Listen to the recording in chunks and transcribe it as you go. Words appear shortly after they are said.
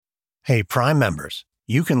Hey, Prime members,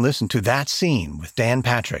 you can listen to That Scene with Dan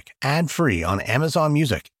Patrick ad-free on Amazon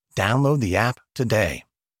Music. Download the app today.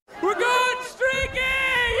 We're going streaking!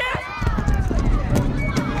 Yes!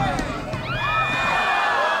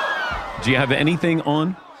 Do you have anything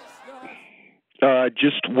on?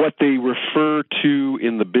 Just what they refer to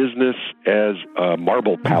in the business as a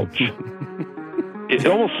marble pouch. It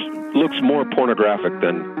almost looks more pornographic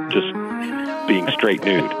than just being straight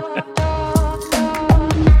nude.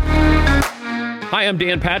 Hi, I'm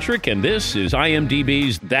Dan Patrick, and this is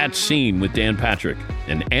IMDb's That Scene with Dan Patrick,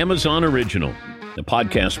 an Amazon original, a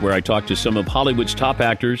podcast where I talk to some of Hollywood's top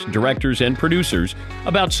actors, directors, and producers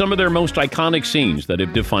about some of their most iconic scenes that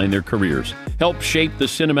have defined their careers, helped shape the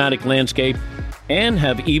cinematic landscape, and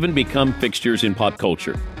have even become fixtures in pop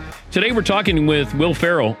culture. Today we're talking with Will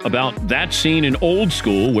Ferrell about that scene in Old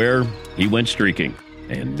School where he went streaking,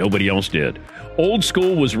 and nobody else did. Old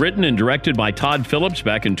School was written and directed by Todd Phillips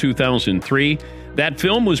back in 2003. That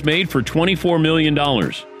film was made for $24 million.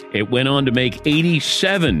 It went on to make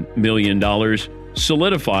 $87 million,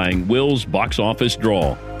 solidifying Will's box office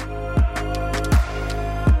draw.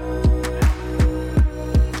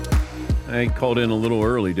 I called in a little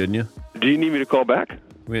early, didn't you? Do you need me to call back?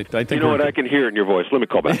 I think you know what? I can hear it in your voice. Let me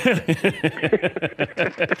call back.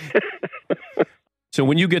 So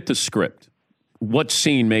when you get the script, what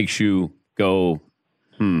scene makes you go,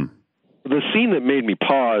 The scene that made me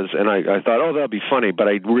pause, and I thought, oh, that'll be funny, but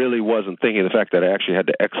I really wasn't thinking of the fact that I actually had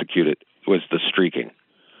to execute it, was the streaking.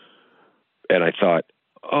 And I thought,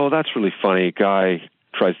 oh, that's really funny. Guy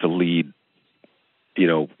tries to lead,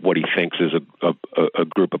 what he thinks is a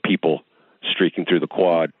group of people streaking through the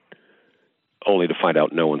quad, only to find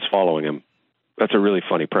out no one's following him. That's a really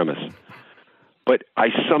funny premise. But I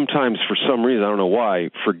sometimes, for some reason, I don't know why,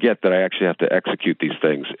 forget that I actually have to execute these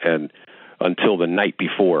things, and until the night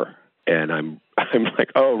before. And I'm like,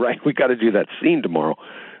 oh, right, we got to do that scene tomorrow.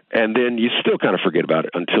 And then you still kind of forget about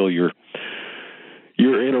it until you're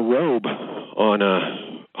in a robe on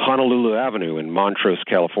Honolulu Avenue in Montrose,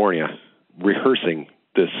 California, rehearsing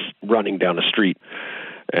this running down the street.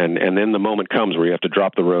 And then the moment comes where you have to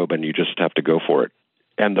drop the robe and you just have to go for it.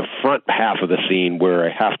 And the front half of the scene where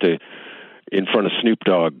I have to, in front of Snoop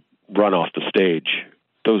Dogg, run off the stage,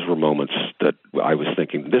 those were moments that I was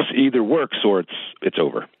thinking, this either works or it's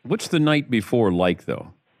over. What's the night before like,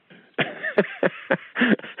 though?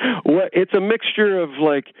 Well, it's a mixture of,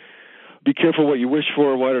 like, be careful what you wish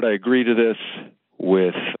for, why did I agree to this,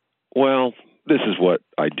 with, well, this is what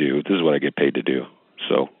I do, this is what I get paid to do,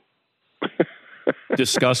 so...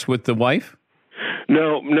 Discuss with the wife?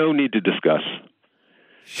 No need to discuss.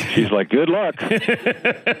 She's like, good luck.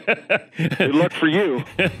 Good luck for you.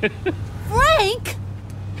 Frank!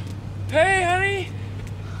 Hey, honey!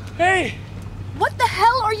 Hey! What the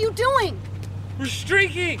hell are you doing? We're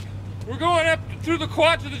streaking! We're going up through the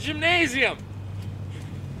quad to the gymnasium!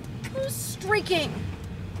 Who's streaking?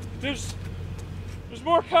 There's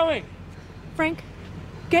more coming! Frank,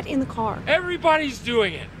 get in the car. Everybody's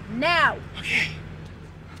doing it! Now! Okay.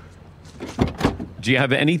 Do you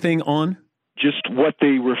have anything on? Just what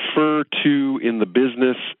they refer to in the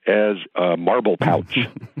business as a marble pouch.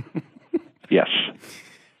 Yes.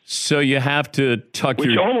 So you have to tuck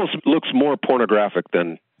Which almost looks more pornographic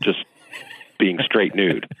than just being straight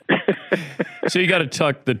nude. So you got to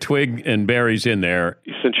tuck the twig and berries in there.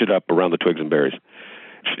 You cinch it up around the twigs and berries.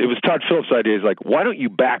 It was Todd Phillips' idea. He's like, why don't you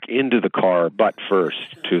back into the car butt first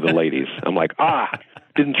to the ladies? I'm like,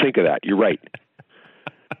 didn't think of that. You're right.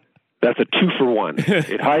 That's a 2-for-1.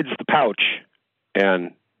 It hides the pouch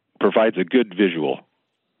and provides a good visual.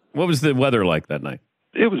 What was the weather like that night?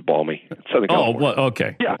 It was balmy. Southern California. Oh, well,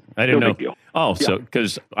 okay. Yeah. I didn't know. Big deal. Oh, yeah. So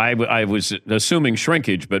because I was assuming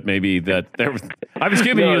shrinkage, but maybe that there was, I was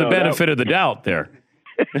giving you the benefit of the doubt there.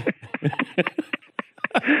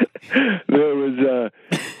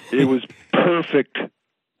 It was perfect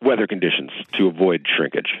weather conditions to avoid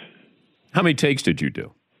shrinkage. How many takes did you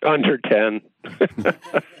do? Under 10.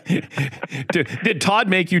 Did Todd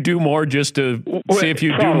make you do more just to see if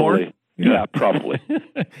you do more? Yeah, probably.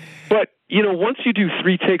 But, once you do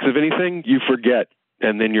 3 takes of anything, you forget.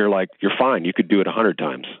 And then you're like, you're fine. You could do it 100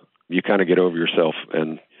 times. You kind of get over yourself.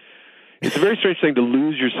 And it's a very strange thing to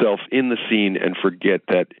lose yourself in the scene and forget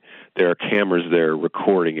that there are cameras there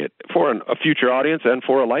recording it for a future audience and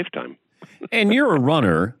for a lifetime. And you're a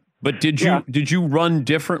runner, but did you run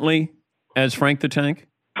differently as Frank the Tank?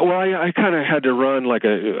 Well, I kind of had to run like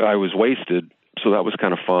I was wasted, so that was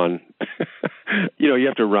kind of fun. You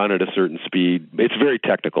have to run at a certain speed. It's very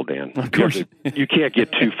technical, Dan. Of course. You can't get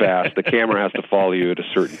too fast. The camera has to follow you at a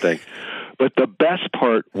certain thing. But the best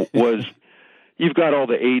part was, you've got all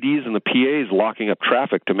the ADs and the PAs locking up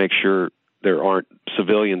traffic to make sure there aren't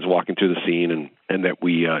civilians walking through the scene and that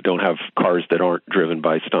we don't have cars that aren't driven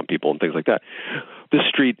by stunt people and things like that. This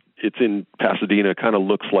street, it's in Pasadena, kind of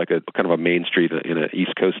looks like a kind of a main street in an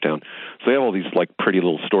East Coast town. So they have all these like pretty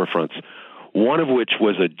little storefronts, one of which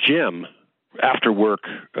was a gym. After work,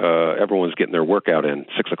 everyone's getting their workout in,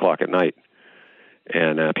 6 o'clock at night.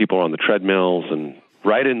 And people are on the treadmills and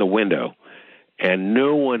right in the window. And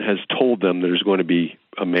no one has told them there's going to be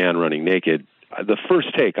a man running naked. The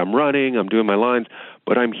first take, I'm running, I'm doing my lines,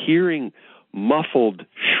 but I'm hearing muffled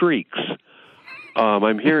shrieks.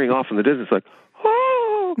 I'm hearing off in the distance like,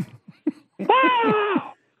 oh,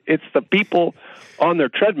 wow. It's the people on their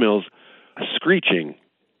treadmills screeching.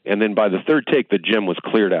 And then by the third take, the gym was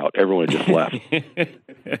cleared out. Everyone just left.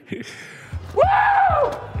 Woo!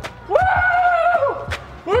 Woo!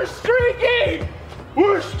 We're streaking!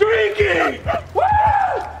 We're streaking! Woo!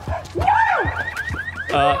 Woo!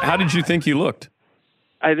 How did you think you looked?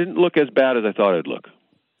 I didn't look as bad as I thought I'd look.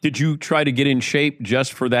 Did you try to get in shape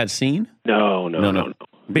just for that scene? No.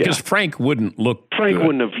 Because Frank wouldn't look Frank good.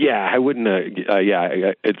 wouldn't have, I wouldn't,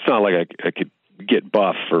 it's not like I could get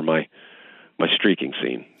buff for my streaking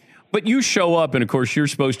scene. But you show up, and of course, you're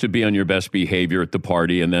supposed to be on your best behavior at the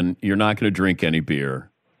party, and then you're not going to drink any beer.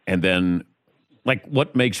 And then, like,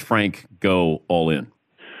 what makes Frank go all in?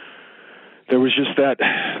 There was just that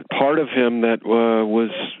part of him that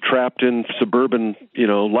was trapped in suburban,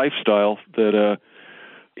 lifestyle that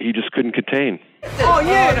he just couldn't contain. Oh,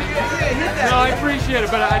 yeah. No, I appreciate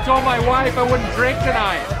it, but I told my wife I wouldn't drink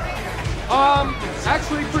tonight.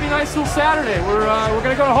 Actually, pretty nice little Saturday. We're going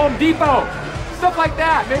to go to Home Depot. Stuff like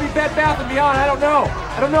that. Maybe Bed Bath & Beyond. I don't know.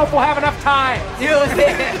 I don't know if we'll have enough time. You know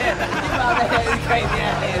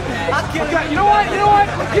what?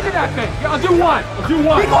 Give me that thing. I'll do one. We're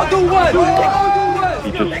going to do one. He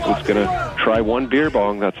just was going to try one beer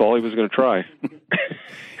bong. That's all he was going to try.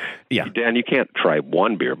 Yeah. Dan, you can't try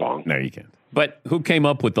one beer bong. No, you can't. But who came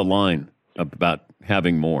up with the line about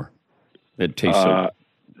having more? It tastes so...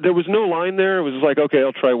 There was no line there. It was like, okay,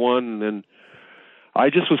 I'll try one, and then I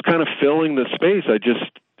just was kind of filling the space. It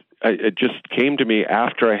just came to me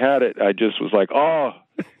after I had it. I just was like, oh,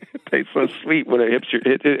 it tastes so sweet when it hits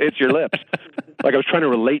your lips. Like I was trying to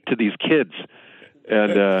relate to these kids.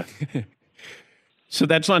 And so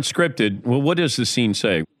that's not scripted. Well, what does the scene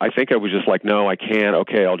say? I think I was just like, no, I can't.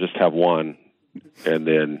 Okay, I'll just have one. And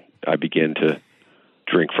then I begin to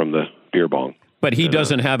drink from the beer bong. But he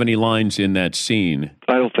doesn't have any lines in that scene.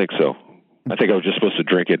 I don't think so. I think I was just supposed to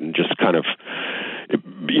drink it and just kind of,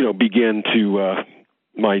 begin to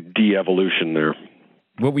my de-evolution there.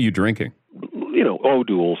 What were you drinking?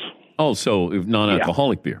 O'Doul's. Oh, so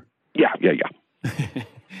non-alcoholic beer. Yeah.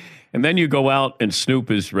 And then you go out and Snoop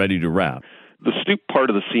is ready to rap. The Snoop part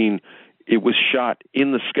of the scene, it was shot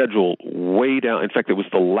in the schedule way down. In fact, it was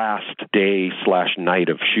the last day/night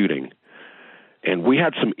of shooting. And we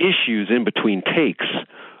had some issues in between takes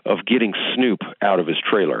of getting Snoop out of his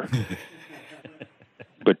trailer.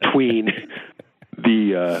 Between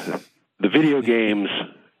the video games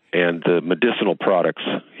and the medicinal products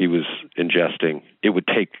he was ingesting, it would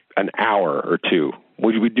take an hour or two.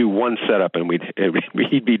 We'd do one setup and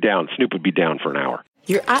he'd be down. Snoop would be down for an hour.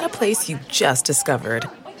 You're at a place you just discovered.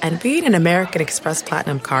 And being an American Express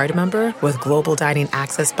Platinum card member with Global Dining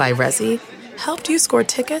Access by Resy helped you score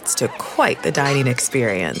tickets to quite the dining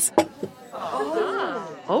experience.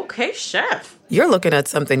 Oh, okay, chef. You're looking at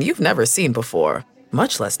something you've never seen before,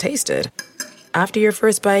 much less tasted. After your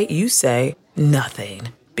first bite, you say nothing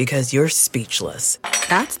because you're speechless.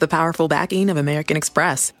 That's the powerful backing of American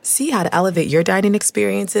Express. See how to elevate your dining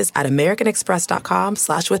experiences at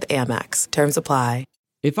americanexpress.com/withAmex. Terms apply.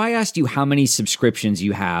 If I asked you how many subscriptions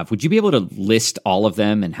you have, would you be able to list all of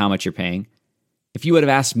them and how much you're paying? If you would have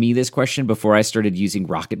asked me this question before I started using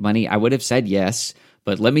Rocket Money, I would have said yes.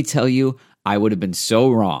 But let me tell you, I would have been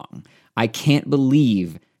so wrong. I can't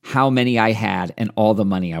believe how many I had and all the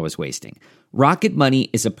money I was wasting. Rocket Money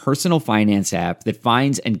is a personal finance app that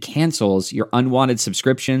finds and cancels your unwanted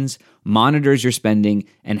subscriptions, monitors your spending,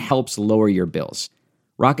 and helps lower your bills.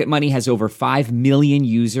 Rocket Money has over 5 million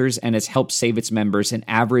users and has helped save its members an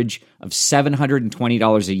average of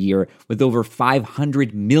 $720 a year with over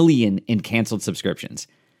 500 million in canceled subscriptions.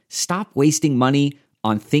 Stop wasting money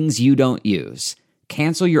on things you don't use.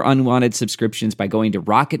 Cancel your unwanted subscriptions by going to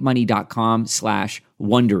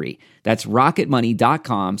rocketmoney.com/Wondery. That's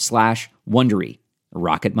rocketmoney.com/Wondery.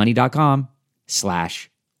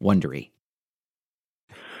 rocketmoney.com/Wondery.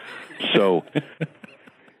 So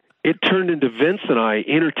it turned into Vince and I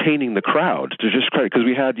entertaining the crowd to just credit, because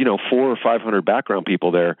we had 400 or 500 background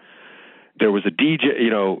people there, there was a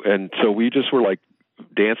DJ, and so we just were like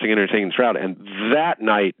dancing and entertaining the crowd. And that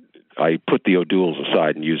night, I put the O'Douls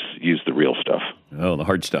aside and used the real stuff. Oh, the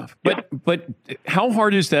hard stuff. But how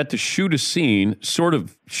hard is that to shoot a scene,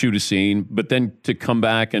 but then to come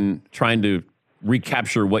back and trying to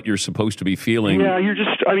recapture what you're supposed to be feeling? Yeah, you're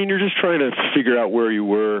just trying to figure out where you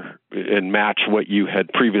were and match what you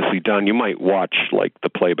had previously done. You might watch like the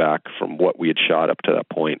playback from what we had shot up to that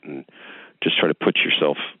point and just try to put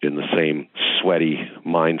yourself in the same sweaty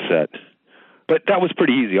mindset. But that was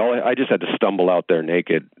pretty easy. I just had to stumble out there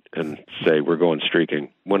naked and say, we're going streaking.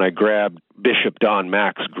 When I grabbed Bishop Don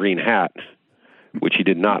Mack's green hat, which he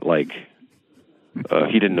did not like,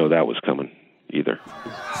 he didn't know that was coming either.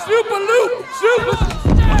 Super Loop!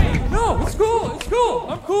 No, it's cool.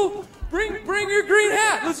 I'm cool. Bring your green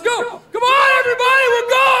hat. Let's go. Come on, everybody, we're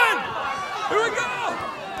going! Here we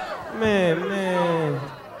go! Man,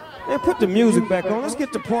 put the music back on. Let's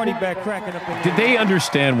get the party back cracking up. Did they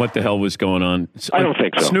understand what the hell was going on? I don't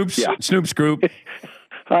think so. Snoop's group?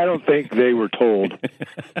 I don't think they were told.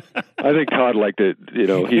 I think Todd liked it.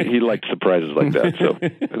 He liked surprises like that. So I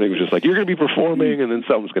think it was just like, you're going to be performing and then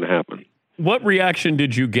something's going to happen. What reaction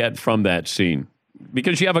did you get from that scene?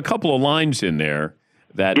 Because you have a couple of lines in there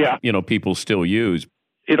that, people still use.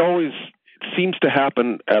 It always seems to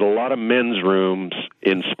happen at a lot of men's rooms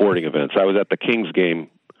in sporting events. I was at the Kings game,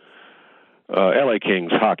 LA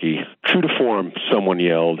Kings hockey. True to form, someone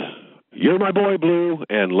yelled, "You're my boy, Blue,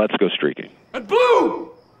 and let's go streaking." And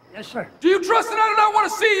Blue! Yes, sir. Do you trust that I do not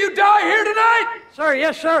want to see you die here tonight? Sir,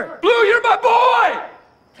 yes, sir. Blue, you're my boy!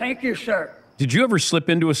 Thank you, sir. Did you ever slip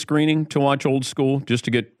into a screening to watch Old School just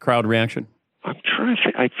to get crowd reaction? I'm trying to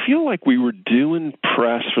think. I feel like we were doing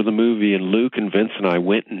press for the movie, and Luke and Vince and I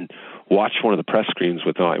went and watched one of the press screens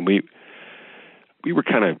with them. And we were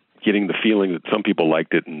kind of getting the feeling that some people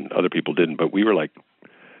liked it and other people didn't. But we were like,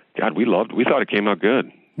 God, we thought it came out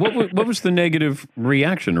good. What was the negative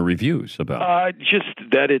reaction or reviews about?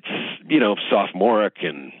 Just that it's, sophomoric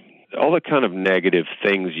and all the kind of negative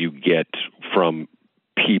things you get from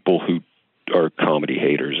people who are comedy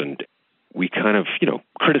haters. And we kind of,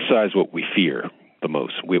 criticize what we fear the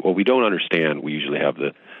most. What we don't understand, we usually have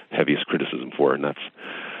the heaviest criticism for. And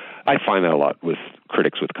I find that a lot with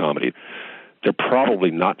critics with comedy. They're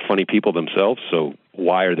probably not funny people themselves, so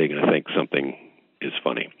why are they going to think something is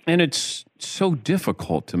funny? And it's so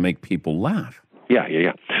difficult to make people laugh.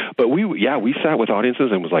 Yeah. But we sat with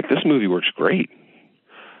audiences and was like, this movie works great.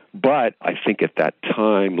 But I think at that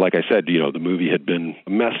time, like I said, the movie had been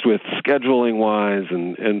messed with scheduling-wise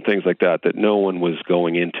and things like that no one was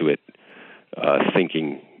going into it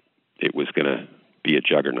thinking it was going to be a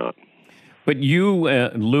juggernaut. But you,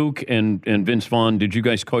 Luke, and Vince Vaughn, did you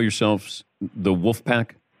guys call yourselves the Wolf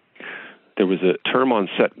Pack? There was a term on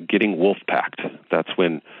set, getting wolf-packed. That's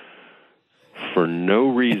when, for no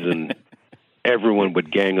reason, everyone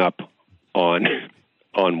would gang up on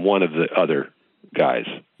one of the other guys.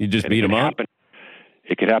 You just beat them up?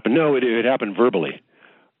 It could happen. No, it would happen verbally.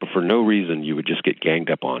 But for no reason, you would just get ganged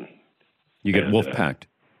up on. You get wolf-packed.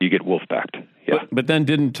 You get wolf-packed, yeah. But then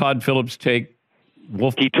didn't Todd Phillips take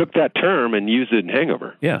wolf? He took that term and used it in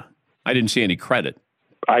Hangover. Yeah. I didn't see any credit.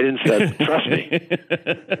 I didn't say, trust me.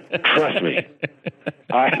 Trust me.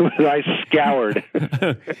 I scoured.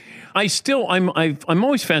 I'm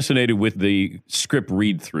always fascinated with the script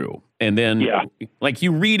read through. And then like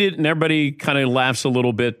you read it and everybody kind of laughs a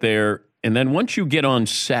little bit there. And then once you get on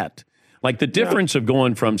set, like the difference of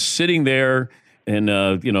going from sitting there in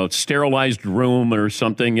a sterilized room or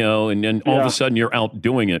something, and then all of a sudden you're out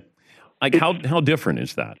doing it. Like how different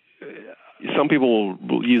is that? Some people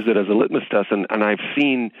will use it as a litmus test, and I've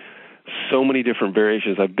seen so many different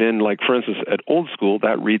variations. I've been, like, for instance, at Old School,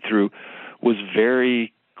 that read-through was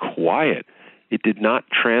very quiet. It did not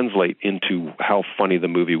translate into how funny the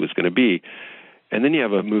movie was going to be. And then you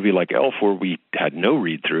have a movie like Elf where we had no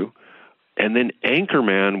read-through. And then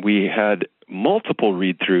Anchorman, we had multiple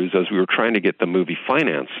read-throughs as we were trying to get the movie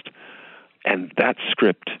financed. And that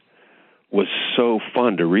script was so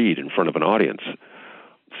fun to read in front of an audience.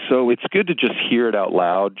 So it's good to just hear it out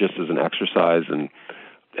loud just as an exercise and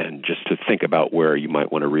just to think about where you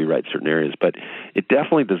might want to rewrite certain areas. But it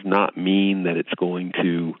definitely does not mean that it's going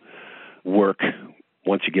to work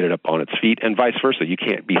once you get it up on its feet, and vice versa. You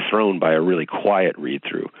can't be thrown by a really quiet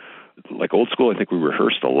read-through. Like Old School, I think we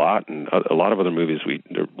rehearsed a lot, and a lot of other movies,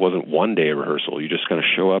 there wasn't one day of rehearsal. You just kind of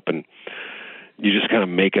show up and you just kind of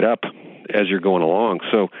make it up as you're going along.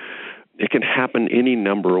 So it can happen any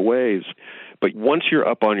number of ways. But once you're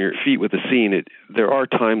up on your feet with the scene, there are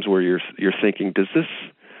times where you're thinking,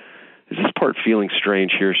 is is this part feeling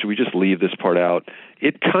strange here? Should we just leave this part out?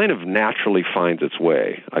 It kind of naturally finds its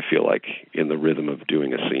way, I feel like, in the rhythm of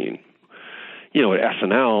doing a scene. You know, at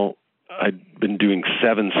SNL, I'd been doing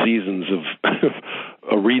 7 seasons of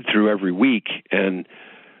a read-through every week, and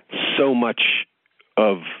so much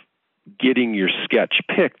of getting your sketch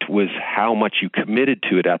picked was how much you committed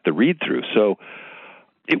to it at the read-through. So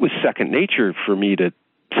it was second nature for me to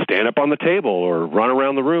stand up on the table or run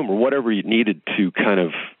around the room or whatever you needed to kind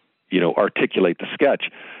of, articulate the sketch.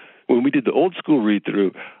 When we did the old school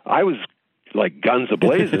read-through, I was like guns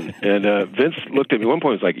a-blazing. And Vince looked at me at one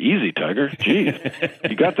point and was like, easy, Tiger. Jeez,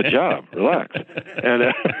 you got the job. Relax. And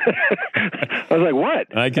I was like,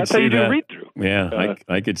 what? I could That's see how you do that. a read-through. Yeah,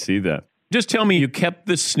 I could see that. Just tell me you kept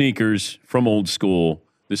the sneakers from old school,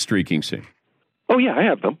 the streaking scene. Oh, yeah, I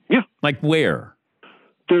have them. Yeah. Like where?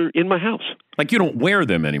 They're in my house. Like you don't wear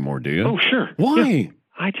them anymore, do you? Oh, sure. Why?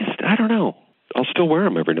 Yeah. I don't know. I'll still wear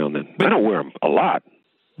them every now and then. But I don't wear them a lot.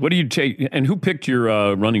 What do you take? And who picked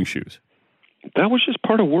your running shoes? That was just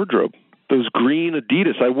part of wardrobe. Those green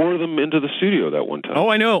Adidas. I wore them into the studio that one time. Oh,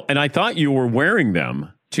 I know. And I thought you were wearing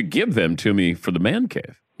them to give them to me for the man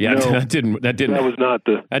cave. Yeah, no, that didn't. That was not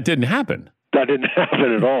the. That didn't happen. That didn't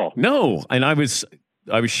happen at all. No, and I was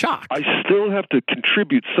shocked. I still have to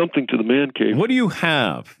contribute something to the man cave. What do you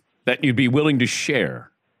have that you'd be willing to share?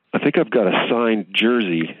 I think I've got a signed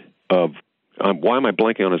jersey of. Why am I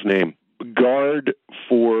blanking on his name? Guard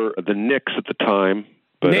for the Knicks at the time.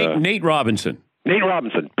 But, Nate Robinson. Nate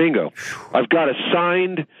Robinson, bingo. I've got a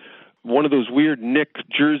signed one of those weird Knicks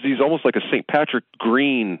jerseys, almost like a St. Patrick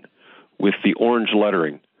green with the orange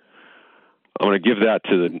lettering. I'm going to give that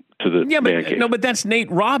to the man cave. No, but that's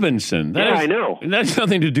Nate Robinson. I know. That's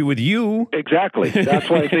nothing to do with you. Exactly. That's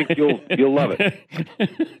why I think you'll love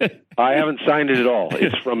it. I haven't signed it at all.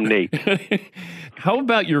 It's from Nate. How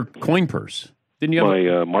about your coin purse? Didn't you have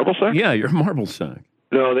my marble sack? Yeah, your marble sack.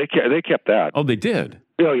 No, they kept that. Oh, they did?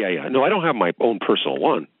 Oh, yeah. No, I don't have my own personal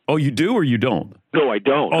one. Oh, you do or you don't? No, I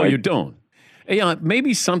don't. Oh, you don't? Yeah,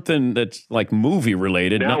 maybe something that's like movie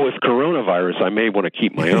related. Now with coronavirus, I may want to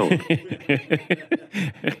keep my own.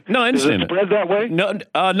 No, I understand. Does it spread that way? No,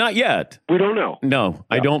 not yet. We don't know. No,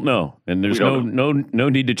 I don't know, and there's no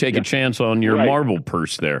need to take a chance on your marble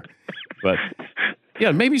purse there. But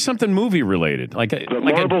yeah, maybe something movie related. The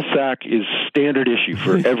marble sack is standard issue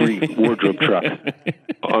for every wardrobe truck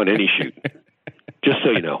on any shoot. Just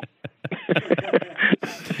so you know.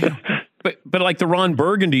 But like the Ron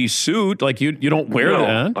Burgundy suit, like you don't wear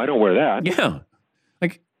that. I don't wear that. Yeah.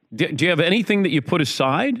 Like, do you have anything that you put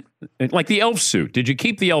aside? Like the elf suit. Did you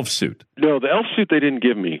keep the elf suit? No, the elf suit they didn't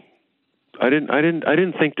give me. I didn't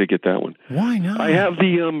think to get that one. Why not? I have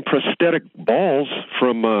the prosthetic balls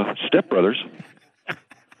from Step Brothers.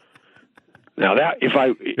 Now that if I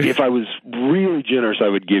was really generous, I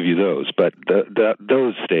would give you those, but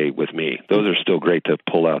those stay with me. Those are still great to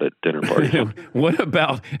pull out at dinner parties. What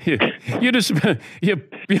about you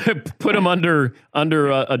put them under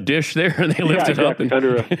a dish there and they lift it up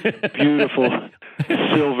under a beautiful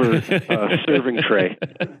silver serving tray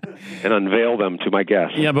and unveil them to my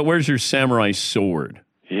guests. Yeah, but where's your samurai sword?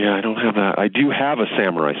 Yeah, I don't have that. I do have a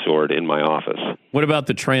samurai sword in my office. What about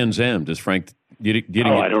the Trans Am? Does Frank? I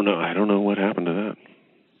don't know. I don't know what happened to that.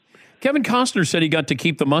 Kevin Costner said he got to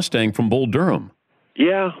keep the Mustang from Bull Durham.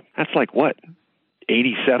 Yeah, that's like what,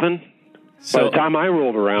 87? So, by the time I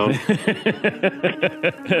rolled around.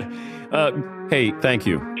 Hey, thank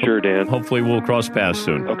you. Sure, Dan. Hopefully we'll cross paths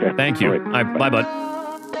soon. Okay. Thank you. All right. Bye, bud.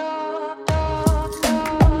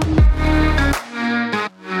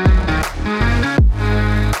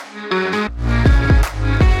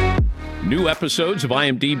 New episodes of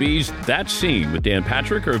IMDb's That Scene with Dan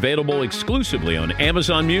Patrick are available exclusively on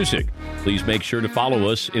Amazon Music. Please make sure to follow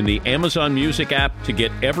us in the Amazon Music app to get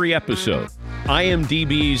every episode.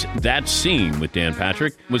 IMDb's That Scene with Dan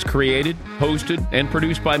Patrick was created, hosted, and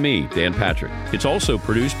produced by me, Dan Patrick. It's also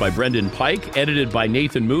produced by Brendan Pike, edited by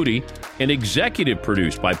Nathan Moody, and executive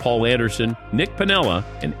produced by Paul Anderson, Nick Piniella,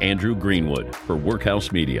 and Andrew Greenwood for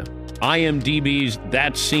Workhouse Media. IMDb's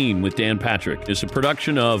That Scene with Dan Patrick is a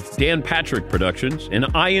production of Dan Patrick Productions and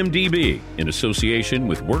IMDb in association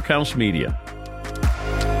with Workhouse Media.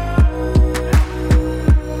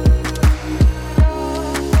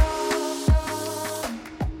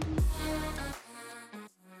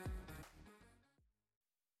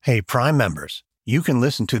 Hey, Prime members, you can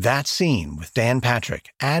listen to That Scene with Dan Patrick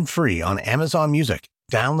ad-free on Amazon Music.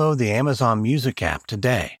 Download the Amazon Music app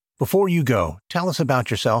today. Before you go, tell us about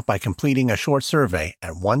yourself by completing a short survey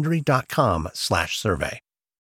at Wondery.com/survey.